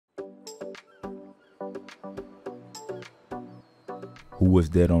Who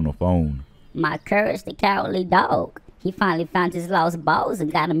was that on the phone? My Courage the Cowardly Dog. He finally found his lost balls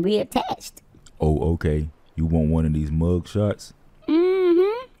and got him reattached. Oh, okay. You want one of these mug shots?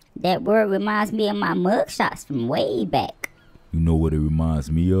 Mm-hmm. That word reminds me of my mug shots from way back. You know what it reminds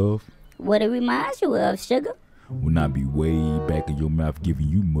me of? What it reminds you of, sugar? When I be way back in your mouth giving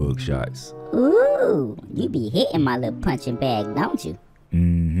you mug shots. Ooh, you be hitting my little punching bag, don't you?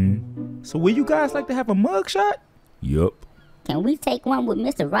 Mm-hmm. So would you guys like to have a mug shot? Yup. Can we take one with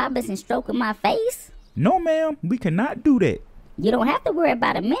Mr. Robinson stroking my face? No, ma'am. We cannot do that. You don't have to worry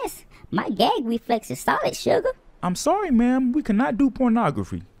about a mess. My gag reflex is solid, sugar. I'm sorry, ma'am. We cannot do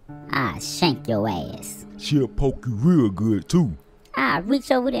pornography. I'll shank your ass. She'll poke you real good, too. I'll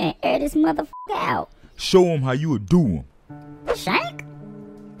reach over there and air this motherfucker out. Show him how you would do him. Shank?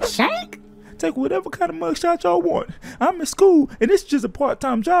 Shank? Take whatever kind of mug shot y'all want. I'm in school, and it's just a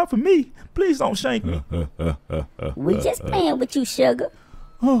part-time job for me. Please don't shank me. We just playing with you, sugar.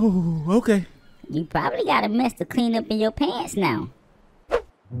 Oh, okay. You probably got a mess to clean up in your pants now.